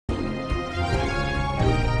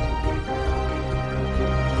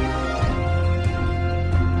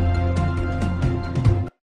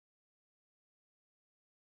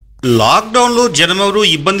లాక్డౌన్లో జనమెవరూ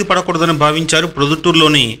ఇబ్బంది పడకూడదని భావించారు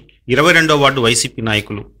ప్రొద్దుటూరులోని 22వ వార్డు వైసీపీ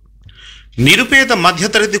నాయకులు. నిరుపేద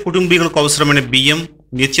మధ్యతరగతి కుటుంబీకులకు అవసరమైన బియ్యం,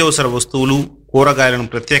 నిత్యావసర వస్తువులు, కూరగాయలను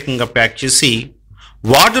ప్రత్యేకంగా ప్యాక్ చేసి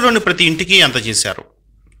వార్డులోని ప్రతి ఇంటికి అందజేశారు.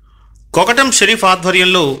 కొకటం షరీఫ్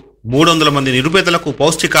ఆధ్వర్యంలో 300 మంది నిరుపేదలకు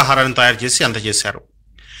పౌష్టికాహారాన్ని తయారు చేసి అందజేశారు.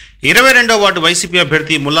 22వ వార్డు వైసీపీ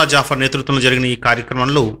అభ్యర్థి ముల్లా జాఫర్ నేతృత్వంలో జరిగిన ఈ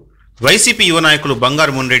కార్యక్రమంలో వైసీపీ యువ నాయకులు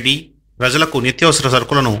బంగారు మున్రెడ్డి ప్రజలకు నిత్యావసర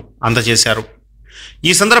సరుకులను అందజేశారు.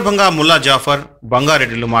 ఈ సందర్భంగా ముల్లా జాఫర్,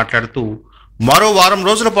 బంగారెడ్డిలు మాట్లాడుతూ మరో వారం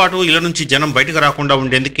రోజుల పాటు ఇళ్ల నుంచి జనం బయటకు రాకుండా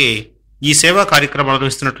ఉండేందుకే ఈ సేవా కార్యక్రమాలు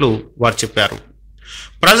నిర్వహిస్తున్నట్లు వారు చెప్పారు.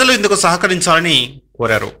 ప్రజలు ఇందుకు సహకరించాలని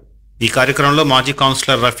కోరారు. ఈ కార్యక్రమంలో మాజీ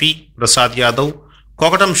కౌన్సిలర్ రఫీ, ప్రసాద్ యాదవ్,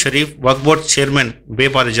 కొకటం షరీఫ్, వక్ఫ్ బోర్డ్ చైర్మన్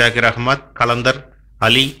బేపాలి జాకీర్ అహ్మద్, కలందర్,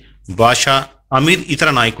 అలీ, బాషా, అమీర్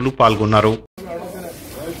ఇతర నాయకులు పాల్గొన్నారు.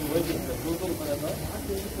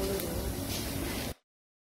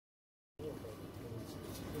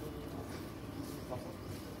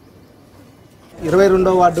 ఇరవై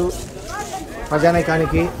రెండవ వార్డు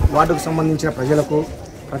ప్రజానీకానికి, వార్డుకు సంబంధించిన ప్రజలకు,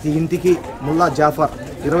 ప్రతి ఇంటికి ముల్లా జాఫర్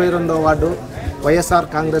 22వ వార్డు వైఎస్ఆర్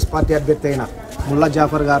కాంగ్రెస్ పార్టీ అభ్యర్థి అయిన ముల్లా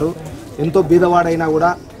జాఫర్ గారు ఎంతో బీదవాడైనా కూడా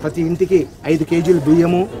ప్రతి ఇంటికి 5 కేజీలు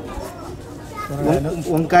బియ్యము,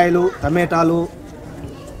 వంకాయలు, టమాటాలు,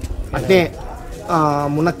 అట్నే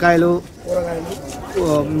మునక్కాయలు,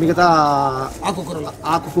 మిగతా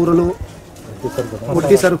ఆకుకూరలు,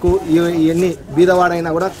 పొట్టి సరుకు ఇవన్నీ బీదవాడైనా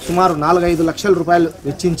కూడా సుమారు 4-5 లక్షల రూపాయలు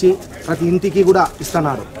వెచ్చించి ప్రతి ఇంటికి కూడా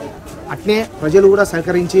ఇస్తున్నారు. అట్నే ప్రజలు కూడా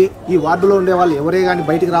సహకరించి ఈ వార్డులో ఉండే వాళ్ళు ఎవరే కానీ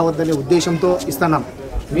బయటికి రావద్దనే ఉద్దేశంతో ఇస్తున్నాం.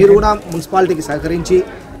 మీరు కూడా మున్సిపాలిటీకి సహకరించి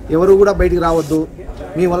ఎవరు కూడా బయటికి రావద్దు,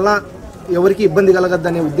 మీ వల్ల ఎవరికి ఇబ్బంది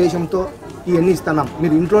కలగద్దనే ఉద్దేశంతో ఇవన్నీ ఇస్తున్నాం.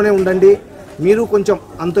 మీరు ఇంట్లోనే ఉండండి, మీరు కొంచెం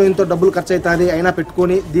అంతో ఇంతో డబ్బులు ఖర్చు అవుతుంది అయినా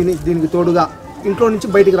పెట్టుకొని దీనికి తోడుగా ఇంట్లో నుంచి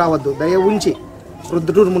బయటికి రావద్దు. దయ ఉంచి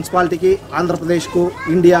ప్రొద్దుటూరు మున్సిపాలిటీకి, ఆంధ్రప్రదేశ్కు,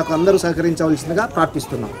 ఇండియాకు అందరూ సహకరించవలసిందిగా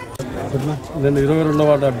ప్రార్థిస్తున్నాం. నేను 22వ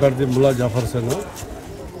వార్డు అభ్యర్థి ముల్లా జాఫర్ సేను.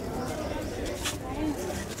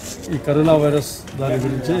 ఈ కరోనా వైరస్ దాని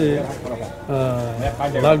గురించి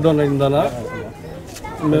లాక్డౌన్ అయిందన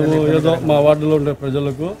మేము ఏదో మా వార్డులో ఉండే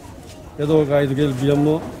ప్రజలకు ఏదో ఒక 5 కేజీలు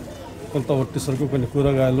బియ్యము, కొంత ఒట్టి సరుకు, కొన్ని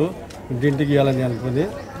కూరగాయలు ఇంటింటికి ఇవ్వాలని అనుకుని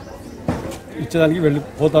ఇచ్చడానికి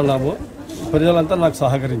వెళ్ళిపోతున్నాము. ప్రజలంతా నాకు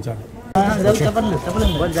సహకరించారు.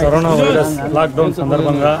 కరోనా వైరస్ లాక్డౌన్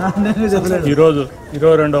సందర్భంగా ఈరోజు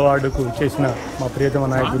 22వ వార్డుకు చేసిన మా ప్రియతమ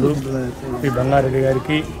నాయకులు శ్రీ బంగారెడ్డి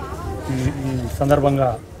గారికి ఈ సందర్భంగా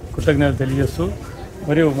కృతజ్ఞతలు తెలియజేస్తూ,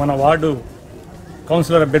 మరియు మన వార్డు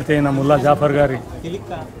కౌన్సిలర్ అభ్యర్థి అయిన ముల్లా జాఫర్ గారి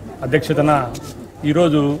అధ్యక్షతన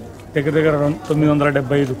ఈరోజు దగ్గర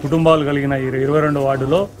 975 కుటుంబాలు కలిగిన ఈ 22వ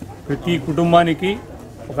వార్డులో ప్రతి కుటుంబానికి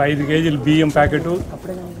ఒక 5 కేజీలు బియ్యం ప్యాకెటు,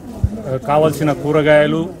 కావాల్సిన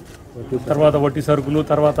కూరగాయలు, తర్వాత వట్టి సరుకులు,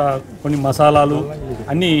 తర్వాత కొన్ని మసాలాలు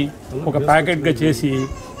అన్నీ ఒక ప్యాకెట్గా చేసి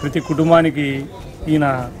ప్రతి కుటుంబానికి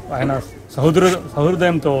ఆయన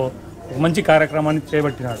సహృదయంతో ఒక మంచి కార్యక్రమాన్ని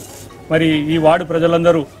చేపట్టినాడు. మరి ఈ వార్డు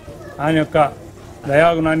ప్రజలందరూ ఆయన యొక్క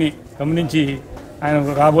దయాగుణాన్ని గమనించి ఆయన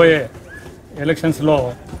రాబోయే ఎలక్షన్స్లో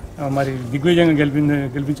మరి దిగ్విజయంగా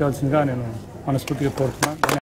గెలిపించవలసిందిగా నేను మనస్ఫూర్తిగా కోరుతున్నాను.